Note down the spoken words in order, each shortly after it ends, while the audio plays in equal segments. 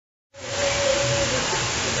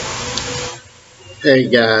Hey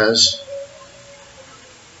guys,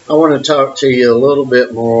 I want to talk to you a little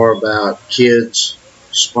bit more about kids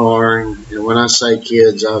sparring. And when I say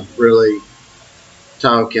kids, I'm really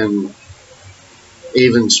talking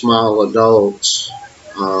even small adults.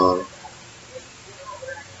 Uh,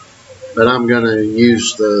 but I'm going to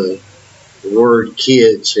use the word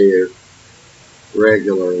kids here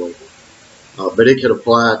regularly. But it could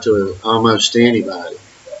apply to almost anybody.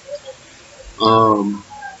 Um,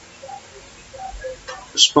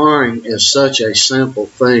 Sparring is such a simple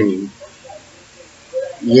thing,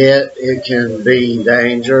 yet it can be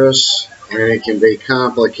dangerous and it can be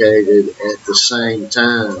complicated at the same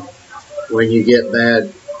time when you get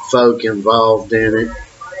bad folk involved in it.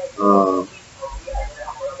 Uh,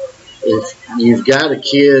 if you've got a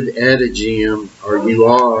kid at a gym or you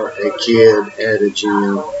are a kid at a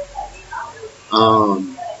gym,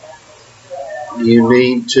 um, you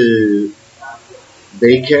need to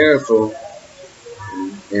be careful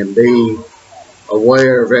and be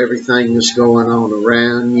aware of everything that's going on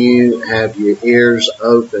around you. Have your ears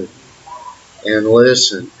open and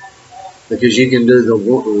listen, because you can do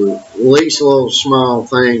the least little small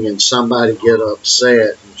thing and somebody get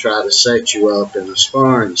upset and try to set you up in a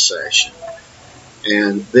sparring session.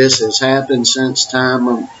 And this has happened since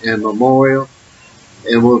time immemorial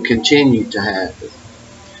and will continue to happen.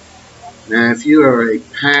 Now, if you are a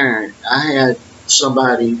parent, I had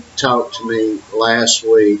somebody talk to me last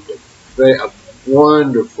week, a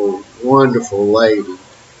wonderful, wonderful lady,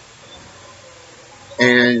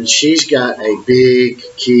 and she's got a big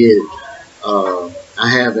kid. I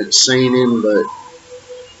haven't seen him, but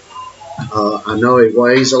I know he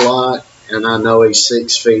weighs a lot, and I know he's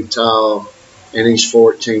 6 feet tall, and he's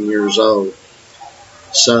 14 years old.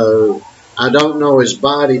 So I don't know his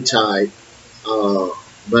body type,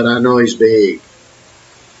 but I know he's big.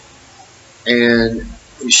 And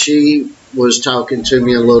she was talking to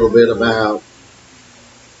me a little bit about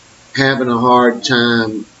having a hard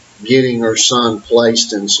time getting her son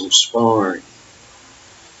placed in some sparring.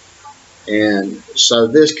 And so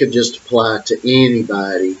this could just apply to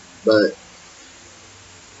anybody, but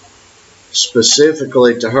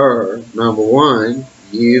specifically to her. Number one,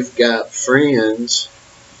 you've got friends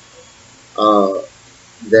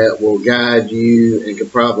that will guide you and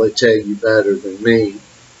could probably tell you better than me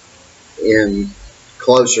in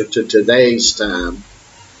closer to today's time.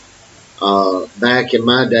 Back in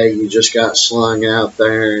my day, you just got slung out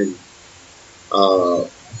there and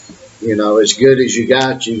as good as you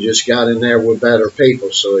just got in there with better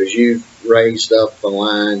people. So as you raised up the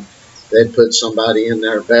line, they'd put somebody in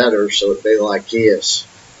there better, so it'd be like this.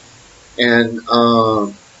 And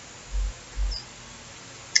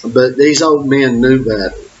but these old men knew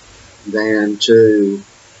better than to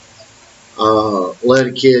let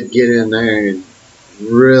a kid get in there and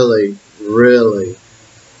really, really.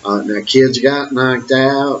 Now, kids got knocked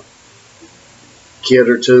out. Kid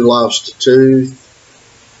or two lost a tooth.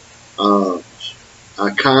 A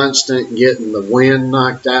constant getting the wind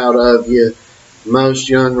knocked out of you. Most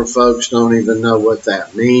younger folks don't even know what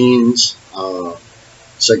that means.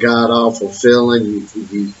 It's a god-awful feeling.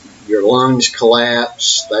 Your lungs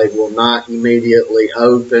collapse. They will not immediately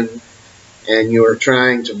open, and you are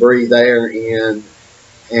trying to breathe air in,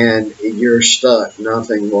 and you're stuck.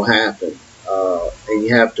 Nothing will happen. And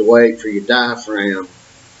you have to wait for your diaphragm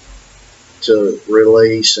to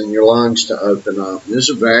release and your lungs to open up. And this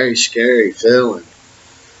is a very scary feeling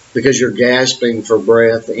because you're gasping for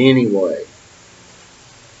breath anyway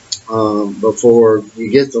before you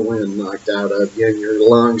get the wind knocked out of you and your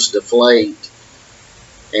lungs deflate.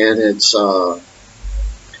 And it's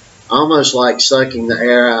almost like sucking the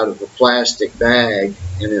air out of a plastic bag,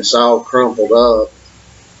 and it's all crumpled up,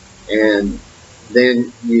 and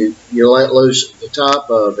then you let loose at the top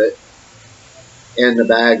of it, and the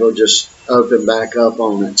bag will just open back up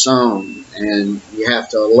on its own, and you have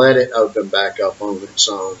to let it open back up on its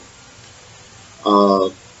own.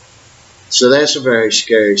 So that's a very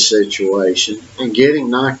scary situation, and getting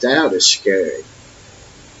knocked out is scary.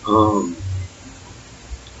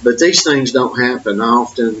 But these things don't happen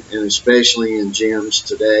often, and especially in gyms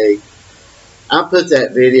today. I put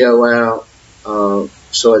that video out,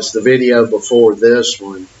 so it's the video before this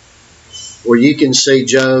one, where you can see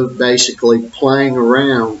Joe basically playing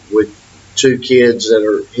around with two kids that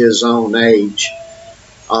are his own age.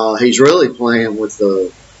 He's really playing with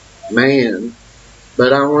the man,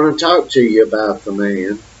 but I want to talk to you about the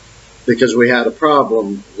man because we had a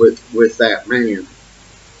problem with that man.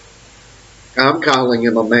 I'm calling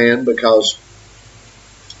him a man because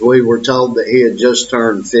we were told that he had just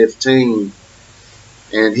turned 15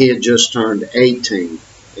 and he had just turned 18,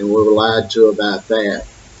 and we were lied to about that.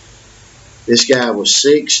 This guy was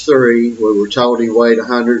 6'3". We were told he weighed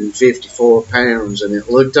 154 pounds, and it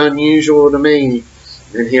looked unusual to me,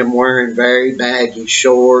 and him wearing very baggy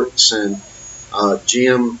shorts and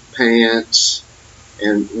gym pants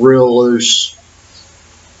and real loose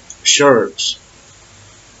shirts.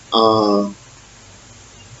 I'm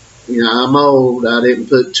old. I didn't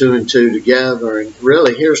put two and two together, and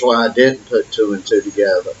really, here's why I didn't put two and two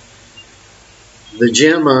together. The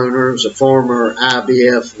gym owner is a former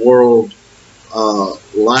IBF world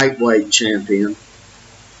lightweight champion,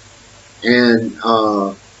 and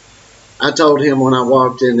I told him when I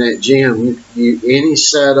walked in that gym, any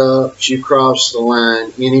setups, you cross the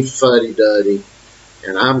line, any fuddy-duddy,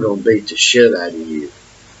 and I'm going to beat the shit out of you.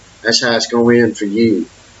 That's how it's going to end for you,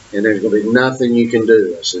 and there's going to be nothing you can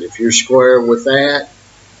do. I said, if you're square with that,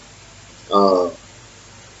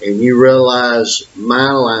 and you realize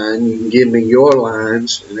my line, you can give me your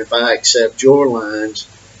lines, and if I accept your lines,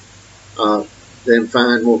 then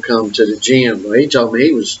fine, we'll come to the gym. Well, he told me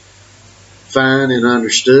he was fine and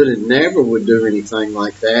understood and never would do anything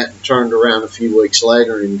like that, and turned around a few weeks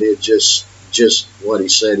later and did just what he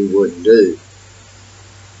said he wouldn't do.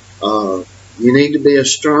 You need to be a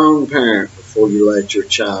strong parent before you let your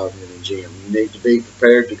child in a gym. You need to be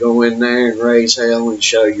prepared to go in there and raise hell and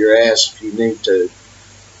show your ass if you need to.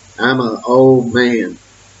 I'm an old man.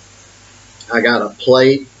 I got a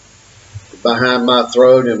plate behind my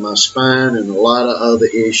throat and my spine and a lot of other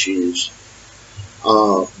issues.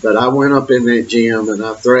 But I went up in that gym and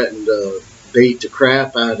I threatened to beat the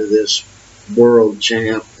crap out of this world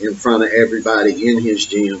champ in front of everybody in his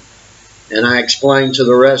gym. And I explained to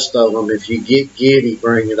the rest of them, if you get giddy,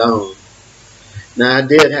 bring it on. Now, I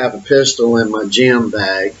did have a pistol in my gym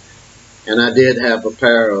bag, and I did have a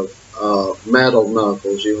pair of metal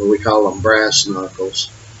knuckles. We call them brass knuckles.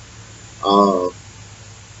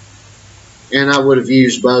 And I would have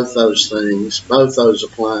used both those things. Both those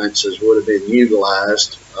appliances would have been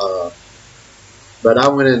utilized. But I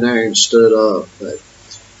went in there and stood up. But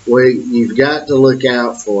you've got to look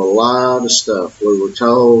out for a lot of stuff. We were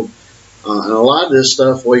told, and a lot of this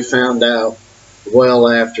stuff we found out well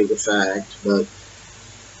after the fact. But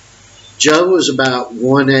Joe was about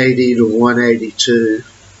 180 to 182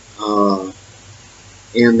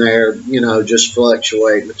 in there, just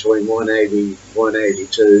fluctuating between 180 and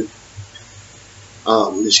 182.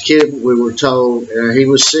 This kid, we were told, he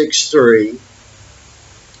was 6'3".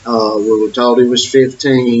 We were told he was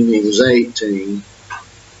 15. He was 18.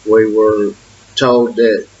 We were told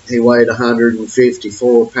that he weighed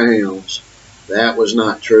 154 pounds. That was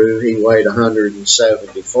not true. He weighed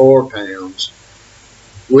 174 pounds,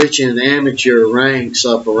 which in amateur ranks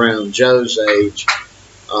up around Joe's age,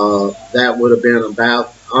 that would have been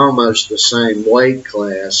about almost the same weight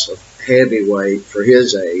class of heavyweight for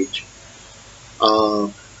his age.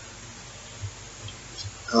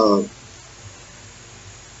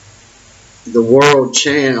 The world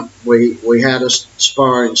champ, we had a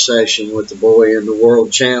sparring session with the boy, and the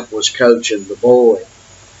world champ was coaching the boy.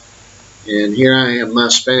 And here I am, my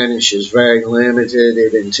Spanish is very limited.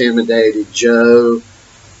 It intimidated Joe.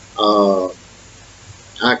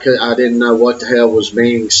 I didn't know what the hell was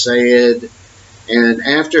being said. And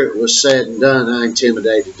after it was said and done, I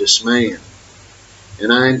intimidated this man.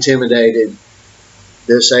 And I intimidated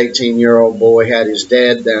this 18-year-old boy, had his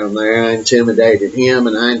dad down there. I intimidated him,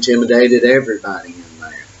 and I intimidated everybody in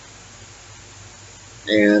there.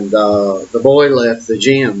 And the boy left the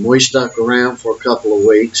gym. We stuck around for a couple of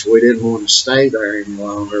weeks. We didn't want to stay there any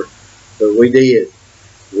longer, but we did.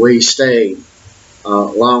 We stayed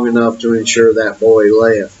long enough to ensure that boy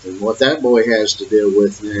left. And what that boy has to deal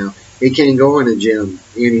with now, he can't go in a gym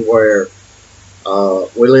anywhere.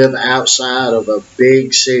 We live outside of a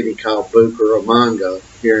big city called Bucaramanga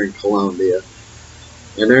here in Colombia,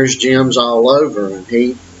 and there's gyms all over, and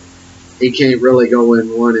he can't really go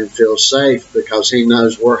in one and feel safe because he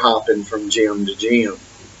knows we're hopping from gym to gym.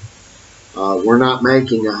 We're not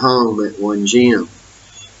making a home at one gym.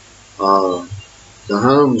 The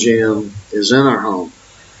home gym is in our home.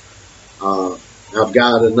 I've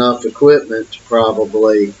got enough equipment to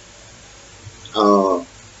probably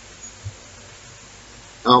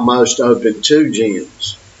almost open 2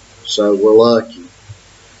 gyms, so we're lucky.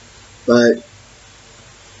 But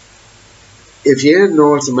if you're in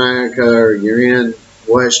North America or you're in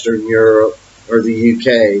Western Europe or the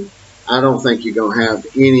UK, I don't think you're going to have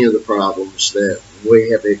any of the problems that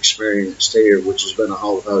we have experienced here, which has been a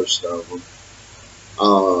whole host of them.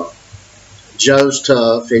 Joe's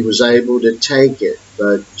tough. He was able to take it,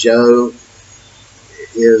 but Joe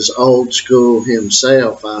is old school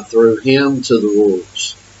himself. I threw him to the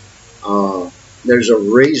wolves. There's a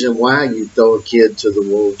reason why you throw a kid to the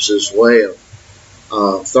wolves as well.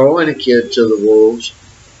 throwing a kid to the wolves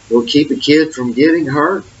will keep a kid from getting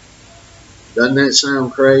hurt. Doesn't that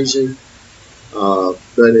sound crazy? But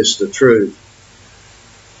it's the truth.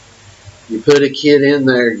 You put a kid in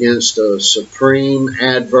there against a supreme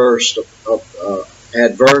adversity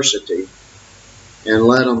and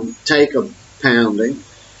let them take a pounding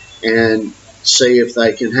and see if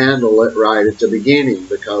they can handle it right at the beginning.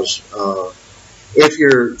 Because if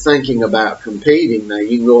you're thinking about competing, now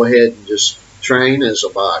you can go ahead and just train as a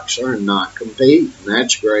boxer and not compete, and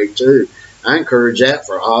that's great too. I encourage that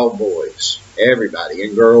for all boys, everybody,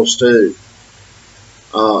 and girls too.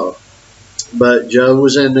 But Joe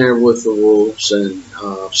was in there with the Wolves, and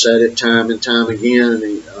I've said it time and time again,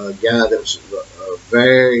 a guy that was a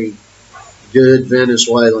very good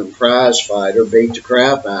Venezuelan prize fighter beat the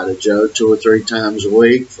crap out of Joe 2 or 3 times a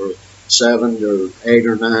week for 7 to 8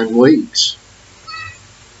 or 9 weeks.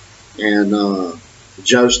 And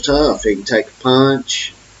Joe's tough. He can take a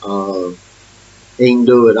punch. He can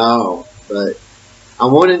do it all. But I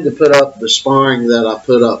wanted to put up the sparring that I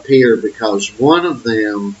put up here because one of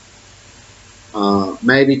them,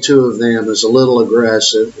 maybe 2 of them, is a little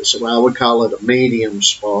aggressive. So I would call it a medium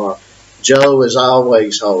spar. Joe is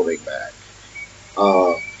always holding back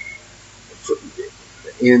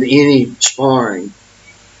in any sparring.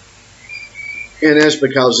 And that's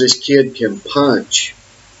because this kid can punch.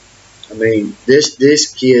 I mean, this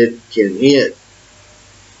kid can hit.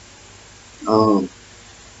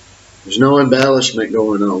 There's no embellishment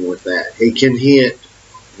going on with that. He can hit.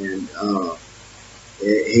 And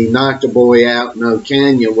he knocked a boy out in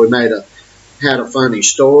Ocanya. We had a funny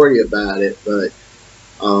story about it, but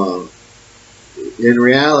in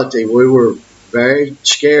reality, we were very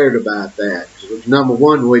scared about that. Number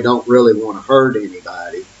one, we don't really want to hurt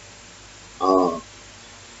anybody.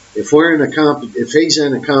 If he's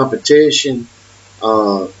in a competition,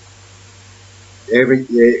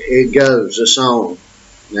 it goes. It's on.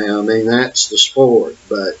 Now, I mean, that's the sport,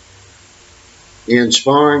 but in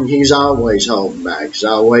sparring, he's always holding back. He's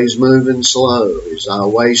always moving slow. He's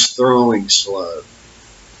always throwing slow.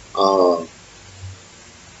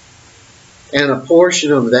 And a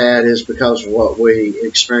portion of that is because of what we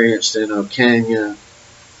experienced in Ocanya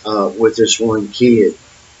with this one kid.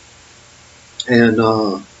 And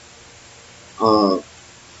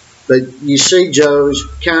but you see, Joe's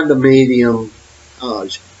kind of medium.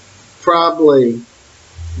 Probably,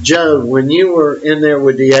 Joe, when you were in there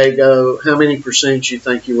with Diego, how many percent you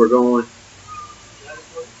think you were going?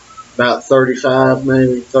 About 35,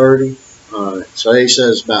 maybe 30. All right, so he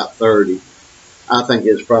says about 30. I think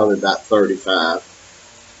it's probably about 35.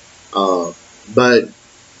 But,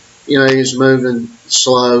 you know, he's moving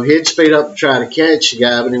slow. He'd speed up to try to catch the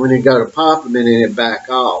guy, but when he'd go to pop him, then he'd back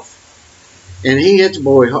off. And he hit the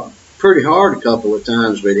boy pretty hard a couple of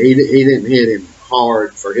times, but he didn't hit him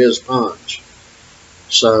hard for his punch.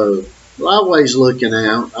 So, always looking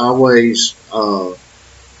out, always, don't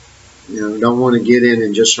want to get in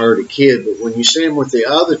and just hurt a kid. But when you see him with the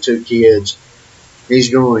other 2 kids, he's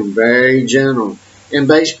going very gentle. And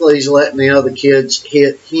basically, he's letting the other kids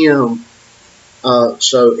hit him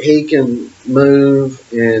so he can move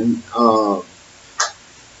and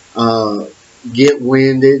get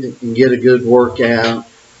winded and get a good workout,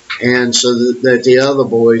 and so that the other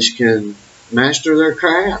boys can master their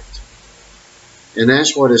craft. And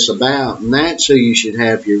that's what it's about, and that's who you should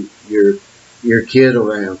have your kid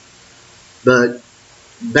around. But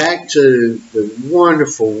back to the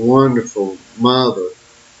wonderful, wonderful mother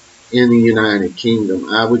in the United Kingdom,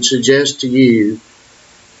 I would suggest to you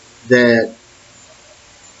that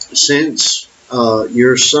since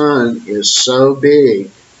your son is so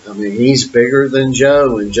big, I mean, he's bigger than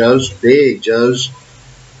Joe, and Joe's big. Joe's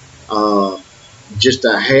just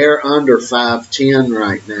a hair under 5'10"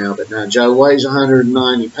 right now, but now Joe weighs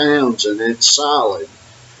 190 pounds, and it's solid.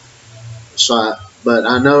 So, but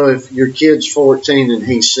I know if your kid's 14 and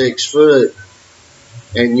he's 6 foot,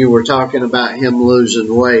 and you were talking about him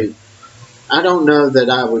losing weight, I don't know that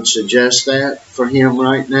I would suggest that for him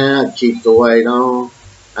right now. I'd keep the weight on.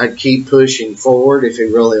 I'd keep pushing forward if he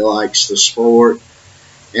really likes the sport.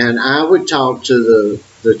 And I would talk to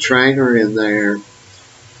the trainer in there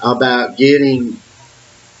about getting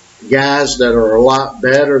guys that are a lot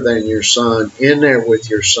better than your son in there with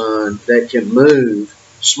your son that can move,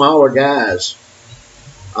 smaller guys.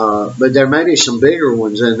 But there may be some bigger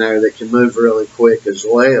ones in there that can move really quick as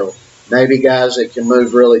well. Maybe guys that can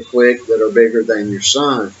move really quick that are bigger than your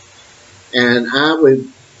son. And I would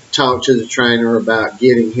talk to the trainer about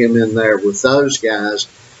getting him in there with those guys,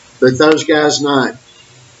 but those guys not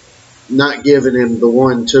giving him the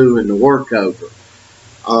 1-2 and the workover.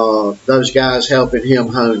 those guys helping him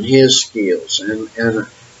hone his skills and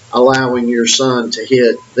allowing your son to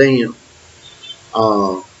hit them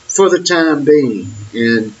for the time being.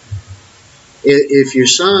 And if your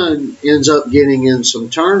son ends up getting in some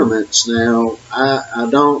tournaments now, I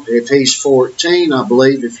don't, if he's 14, I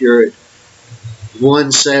believe if you're at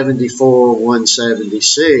 174,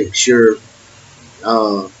 176, you're,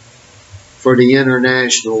 for the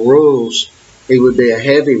international rules, he would be a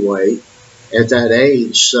heavyweight at that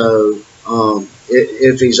age. So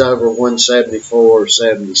if he's over 174 or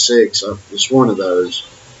 76, it's one of those.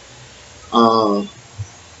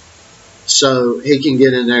 So he can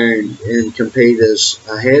get in there and compete as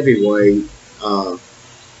a heavyweight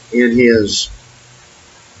in his,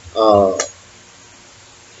 I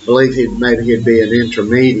believe he'd be an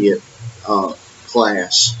intermediate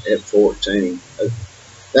class at 14.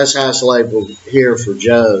 That's how it's labeled here for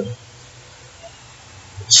Joe.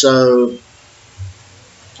 So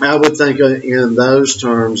I would think in those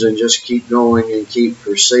terms and just keep going and keep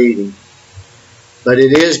proceeding. But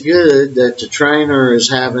it is good that the trainer is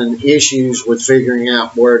having issues with figuring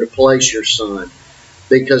out where to place your son,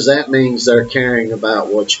 because that means they're caring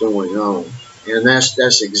about what's going on. And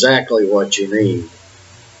that's exactly what you need.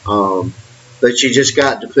 But you just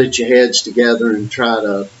got to put your heads together and try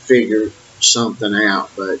to figure something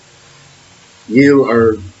out. But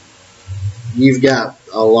you've got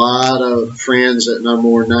a lot of friends that know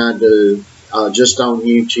more than I do, just on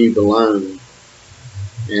YouTube alone.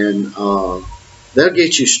 And they'll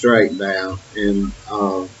get you straightened out. And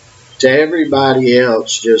to everybody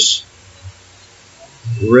else, just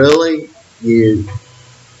really,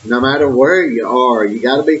 no matter where you are, you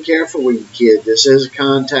got to be careful with your kid. This is a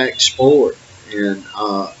contact sport, and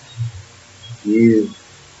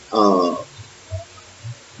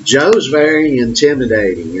Joe's very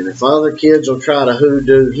intimidating, and if other kids will try to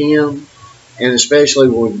hoodoo him, and especially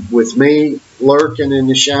with me lurking in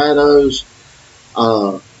the shadows,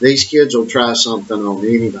 these kids will try something on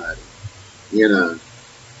anybody, you know.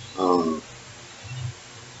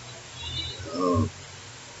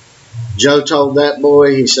 Joe told that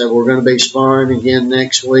boy, he said, we're going to be sparring again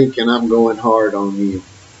next week, and I'm going hard on you.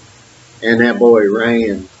 And that boy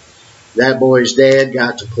ran. That boy's dad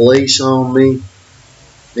got the police on me.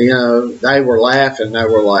 You know, they were laughing. They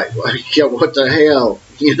were like, what the hell?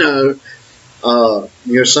 You know,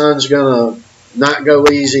 your son's going to not go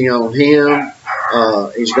easy on him.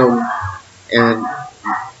 He's going to,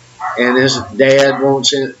 and his dad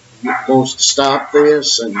wants to stop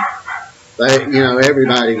this. And they, you know,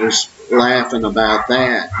 everybody was laughing about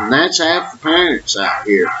that. And that's half the parents out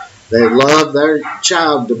here. They love their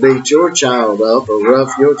child to beat your child up or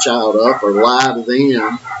rough your child up or lie to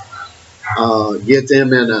them. Get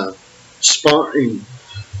them in a sparring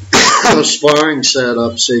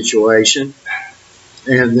setup situation.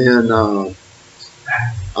 And then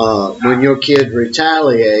when your kid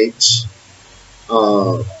retaliates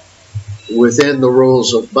within the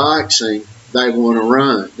rules of boxing, they want to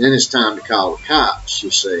run. Then it's time to call the cops,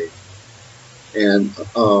 you see. And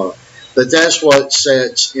but that's what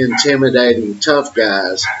sets intimidating tough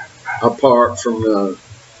guys apart from the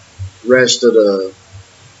rest of the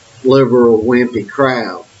liberal wimpy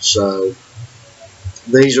crowd. So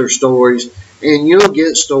these are stories, and you'll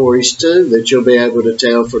get stories too that you'll be able to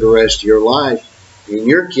tell for the rest of your life, and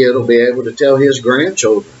your kid will be able to tell his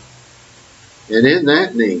grandchildren. And isn't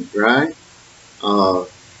that neat, right?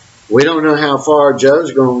 We don't know how far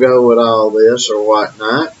Joe's going to go with all this or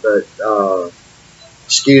whatnot, but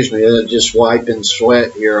excuse me, I'm just wiping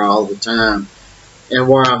sweat here all the time. And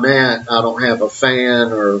where I'm at, I don't have a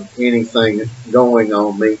fan or anything going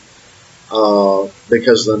on me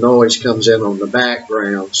because the noise comes in on the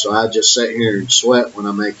background. So I just sit here and sweat when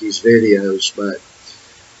I make these videos. But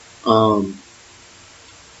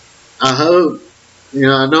I hope, you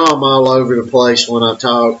know, I know I'm all over the place when I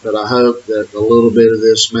talk, but I hope that a little bit of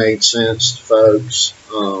this made sense to folks.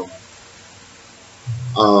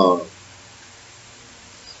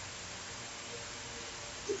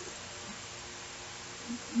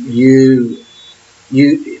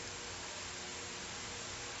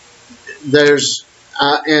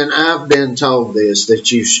 And I've been told this,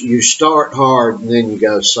 that you start hard and then you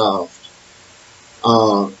go soft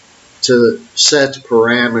to set the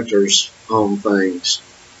parameters on things.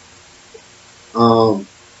 I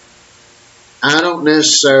don't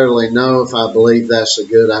necessarily know if I believe that's a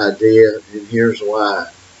good idea, and here's why.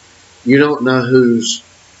 You don't know who's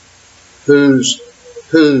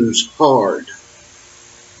hard.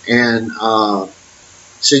 And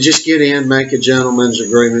so just get in, make a gentleman's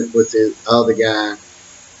agreement with the other guy.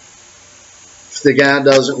 If the guy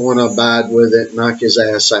doesn't want to abide with it, knock his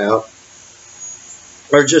ass out.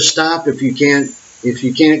 or just stop if you can't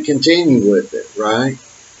continue with it, right?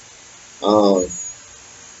 Uh,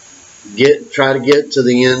 try to get to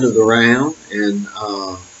the end of the round and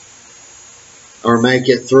or make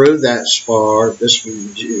it through that spar. This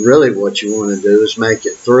really what you want to do is make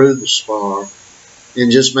it through the spar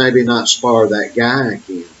and just maybe not spar that guy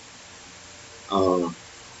again.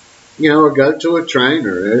 You know, or go to a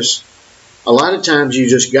trainer. There's a lot of times you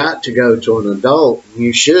just got to go to an adult.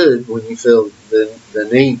 You should when you feel the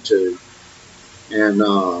need to. And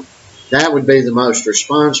that would be the most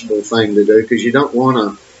responsible thing to do, because you don't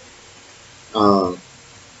want to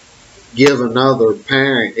give another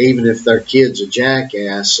parent, even if their kid's a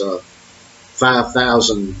jackass, a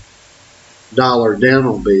 $5,000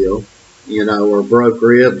 dental bill, you know, or broke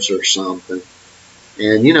ribs or something.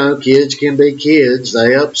 And, you know, kids can be kids.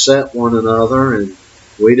 They upset one another, and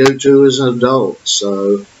we do too as adults.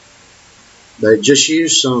 So they just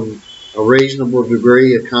use a reasonable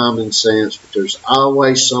degree of common sense, but there's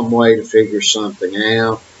always some way to figure something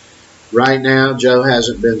out. Right now, Joe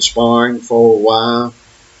hasn't been sparring for a while.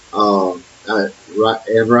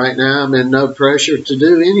 Right now, I'm in no pressure to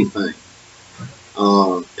do anything.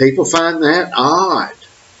 People find that odd,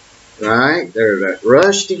 right? They're like,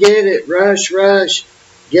 rush to get it, rush.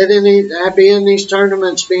 Get in these, be in these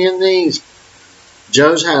tournaments, be in these.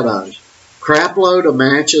 Joe's had a crap load of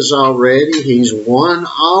matches already. He's won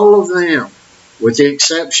all of them, with the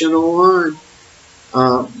exception of one,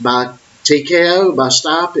 by TKO, by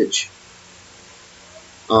stoppage.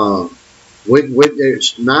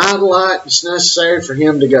 There's not a lot that's necessary for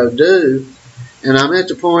him to go do. And I'm at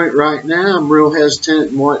the point right now, I'm real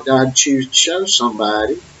hesitant in what I'd choose to show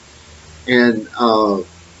somebody. And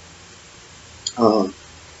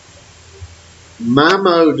my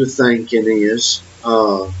mode of thinking is,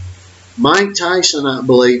 Mike Tyson, I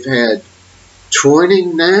believe, had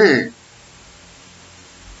 29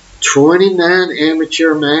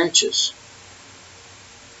 amateur matches.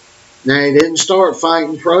 Now, he didn't start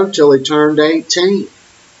fighting pro till he turned 18.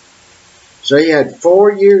 So he had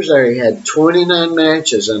 4 years there. He had 29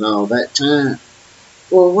 matches in all that time.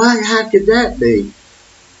 Well, how could that be?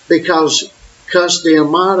 Because Cus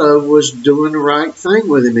D'Amato was doing the right thing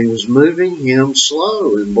with him. He was moving him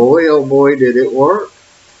slow. And boy, oh boy, did it work.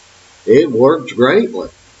 It worked greatly.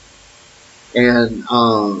 And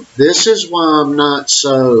this is why I'm not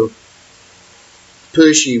so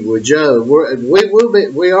pushy with Joe.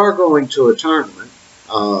 We are going to a tournament.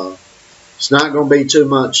 It's not going to be too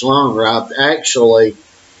much longer. I've actually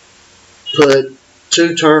put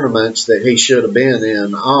 2 tournaments that he should have been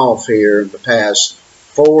in off here in the past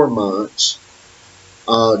 4 months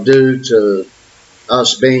due to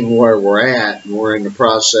us being where we're at, and we're in the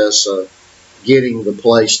process of getting the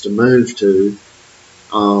place to move to.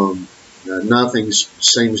 Nothing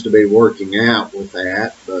seems to be working out with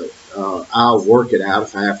that, but I'll work it out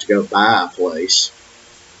if I have to go buy a place.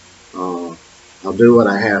 I'll do what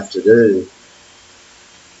I have to do.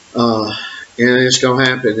 And it's going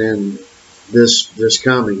to happen in this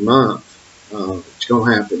coming month. It's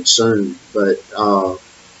going to happen soon. But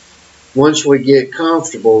once we get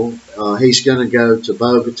comfortable, he's going to go to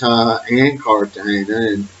Bogota and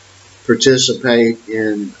Cartagena and participate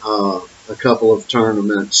in a couple of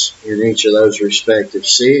tournaments in each of those respective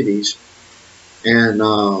cities. And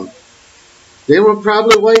then we'll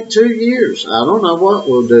probably wait 2 years. I don't know what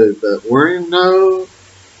we'll do, but we're in no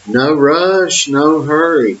rush, no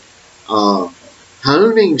hurry.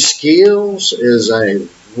 Honing skills is a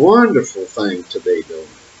wonderful thing to be doing.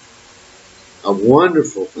 A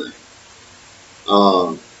wonderful thing.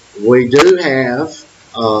 We do have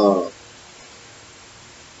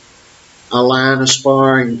a line of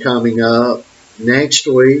sparring coming up next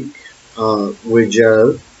week with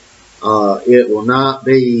Joe. It will not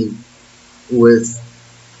be with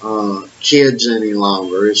kids any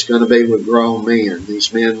longer. It's going to be with grown men.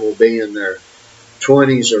 These men will be in their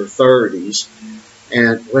 20s or 30s.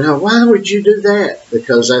 And, well, why would you do that?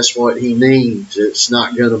 Because that's what he needs. It's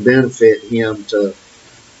not going to benefit him to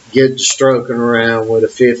get to stroking around with a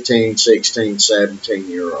 15, 16,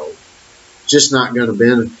 17-year-old. Just not going to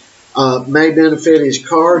benefit. May benefit his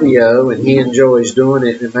cardio, and he enjoys doing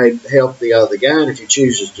it, and it may help the other guy. And if he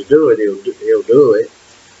chooses to do it, he'll do it.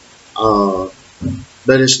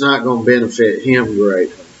 But it's not going to benefit him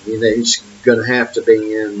greatly. You know, he's going to have to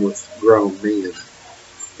be in with grown men.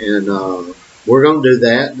 And we're going to do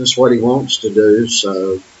that. That's what he wants to do.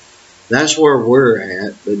 So that's where we're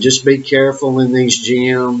at. But just be careful in these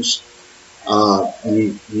gyms.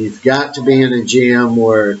 You've got to be in a gym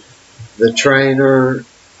where the trainer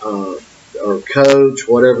or coach,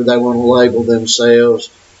 whatever they want to label themselves,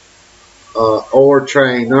 or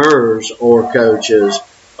trainers or coaches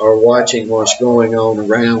are watching what's going on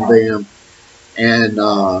around them. And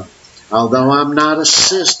although I'm not a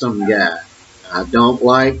system guy, I don't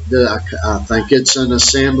like I think it's an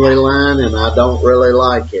assembly line and I don't really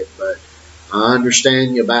like it, but I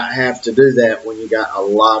understand you about have to do that when you got a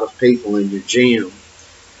lot of people in your gym.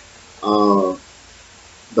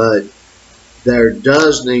 But there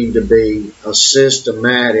does need to be a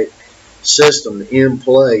systematic system in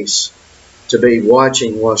place to be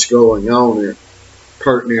watching what's going on at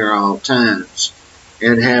pert near all times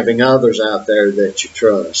and having others out there that you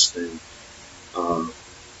trust. And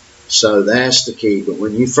so that's the key. But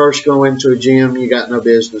when you first go into a gym, you got no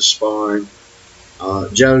business sparring.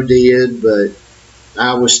 Joe did, but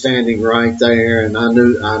I was standing right there, and I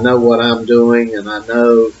know what I'm doing, and I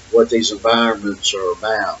know what these environments are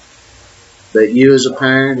about. But you as a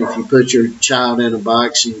parent, if you put your child in a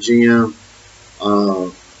boxing gym,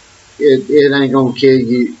 it ain't gonna kill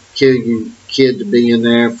you kid to be in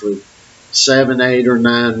there for 7, 8, or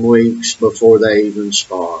 9 weeks before they even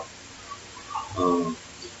spar.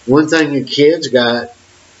 One thing your kid's got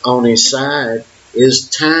on his side is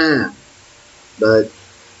time, but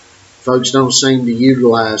folks don't seem to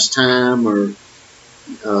utilize time or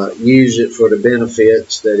use it for the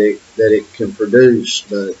benefits that it can produce.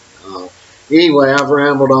 But anyway, I've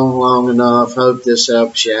rambled on long enough. Hope this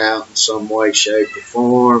helps you out in some way, shape, or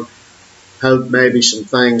form. Hope maybe some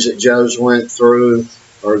things that Joe's went through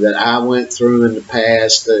or that I went through in the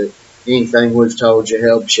past, that anything we've told you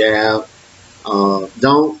helps you out.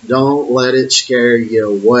 Don't let it scare you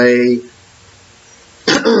away.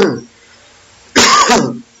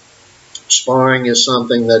 Sparring is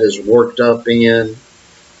something that is worked up in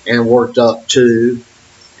and worked up to,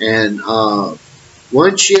 and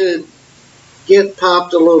once you get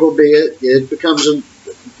popped a little bit, it becomes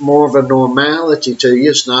more of a normality to you.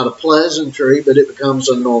 It's not a pleasantry, but it becomes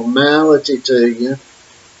a normality to you,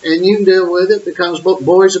 and you can deal with it because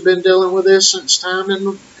boys have been dealing with this since time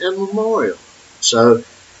immemorial. So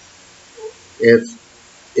if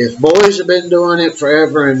boys have been doing it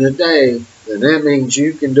forever and a day, then that means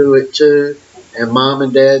you can do it too. And mom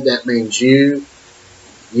and dad, that means you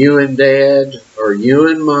and dad, or you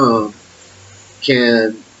and mom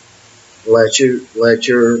can let your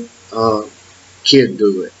kid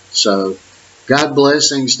do it. So God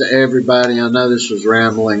blessings to everybody. I know this was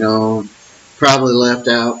rambling on. Probably left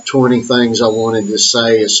out 20 things I wanted to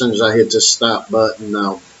say. As soon as I hit the stop button,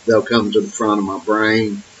 they'll come to the front of my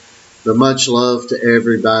brain. But much love to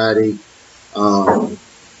everybody.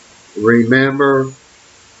 Remember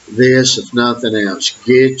this, if nothing else.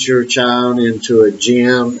 Get your child into a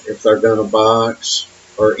gym if they're going to box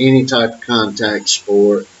or any type of contact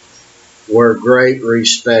sport where great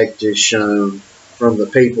respect is shown from the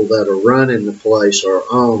people that are running the place or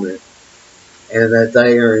own it, and that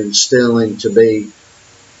they are instilling to be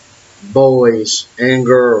boys and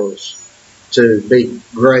girls to be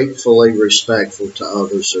gratefully respectful to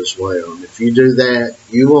others as well. And if you do that,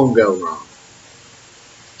 you won't go wrong.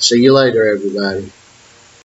 See you later, everybody.